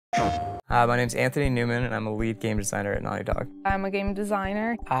My name's Anthony Newman, and I'm a lead game designer at Naughty Dog. I'm a game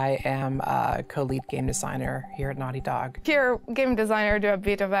designer. I am a co-lead game designer here at Naughty Dog. Here, game designer do a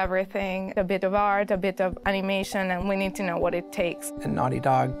bit of everything, a bit of art, a bit of animation, and we need to know what it takes. And Naughty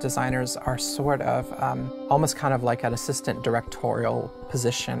Dog designers are sort of almost kind of like an assistant directorial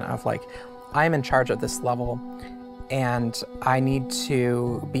position of like, I'm in charge of this level, and I need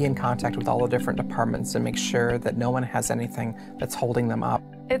to be in contact with all the different departments and make sure that no one has anything that's holding them up.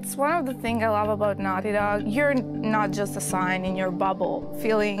 It's one of the things I love about Naughty Dog. You're not just assigned in your bubble,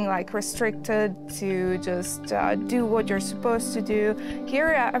 feeling like restricted to just do what you're supposed to do. Here,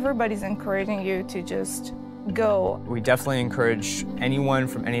 everybody's encouraging you to just go. We definitely encourage anyone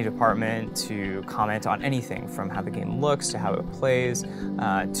from any department to comment on anything from how the game looks to how it plays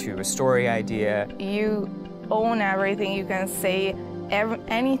to a story idea. You own everything. You can say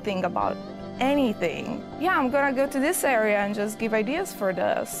anything about anything. Yeah, I'm gonna go to this area and just give ideas for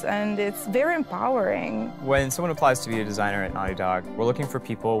this, and it's very empowering. When someone applies to be a designer at Naughty Dog, we're looking for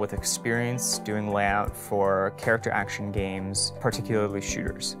people with experience doing layout for character action games, particularly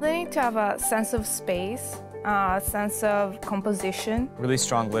shooters. They need to have a sense of space, a sense of composition. Really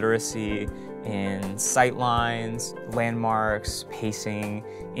strong literacy in sight lines, landmarks, pacing,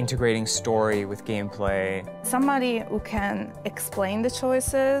 integrating story with gameplay. Somebody who can explain the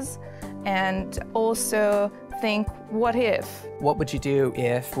choices and also think, what if? What would you do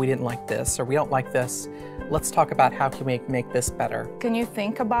if we didn't like this or we don't like this? Let's talk about how can we make this better. Can you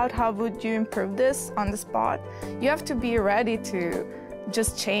think about how would you improve this on the spot? You have to be ready to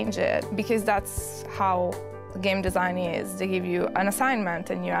just change it, because that's how game design is. They give you an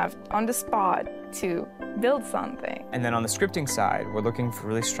assignment and you have on the spot to build something. And then on the scripting side, we're looking for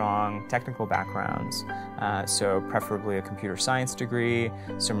really strong technical backgrounds, so preferably a computer science degree,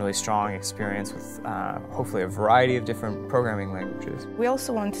 some really strong experience with hopefully a variety of different programming languages. We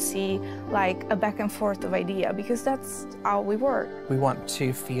also want to see like a back and forth of idea, because that's how we work. We want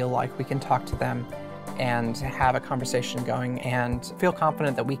to feel like we can talk to them and have a conversation going and feel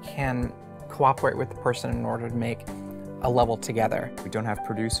confident that we can cooperate with the person in order to make a level together. We don't have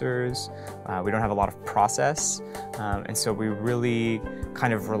producers, we don't have a lot of process, and so we really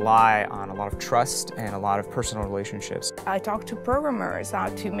kind of rely on a lot of trust and a lot of personal relationships. I talk to programmers how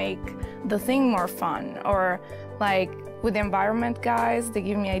to make the thing more fun, or like with the environment guys, they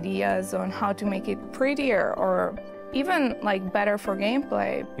give me ideas on how to make it prettier or even like better for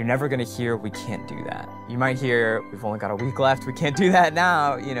gameplay. You're never gonna hear, we can't do that. You might hear, we've only got a week left, we can't do that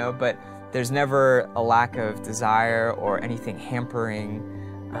now, you know, but there's never a lack of desire or anything hampering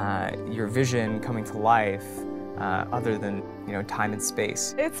your vision coming to life other than, you know, time and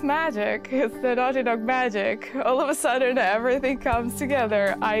space. It's magic. It's the Naughty Dog magic. All of a sudden, everything comes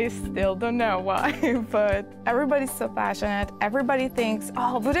together. I still don't know why, but everybody's so passionate. Everybody thinks,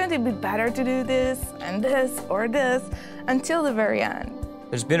 oh, wouldn't it be better to do this and this or this, until the very end.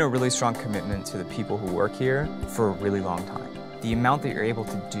 There's been a really strong commitment to the people who work here for a really long time. The amount that you're able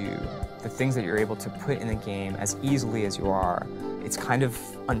to do, the things that you're able to put in the game as easily as you are, it's kind of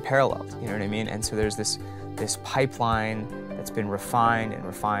unparalleled, you know what I mean? And so there's this pipeline that's been refined and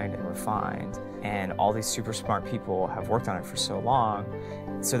refined and refined, and all these super smart people have worked on it for so long,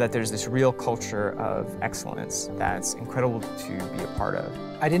 so that there's this real culture of excellence that's incredible to be a part of.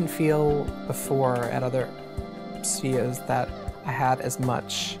 I didn't feel before at other studios that I had as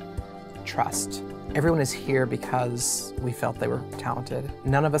much trust. Everyone is here because we felt they were talented.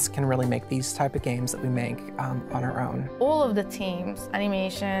 None of us can really make these type of games that we make on our own. All of the teams,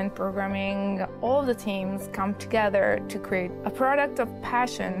 animation, programming, all of the teams come together to create a product of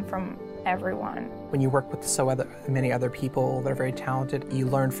passion from everyone. When you work with many other people that are very talented, you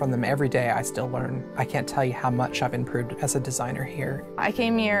learn from them every day. I still learn. I can't tell you how much I've improved as a designer here. I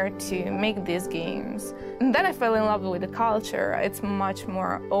came here to make these games, and then I fell in love with the culture. It's much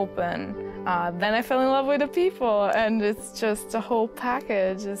more open. Then I fell in love with the people, and it's just a whole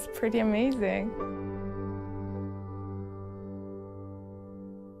package. It's pretty amazing.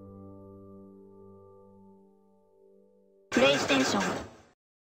 PlayStation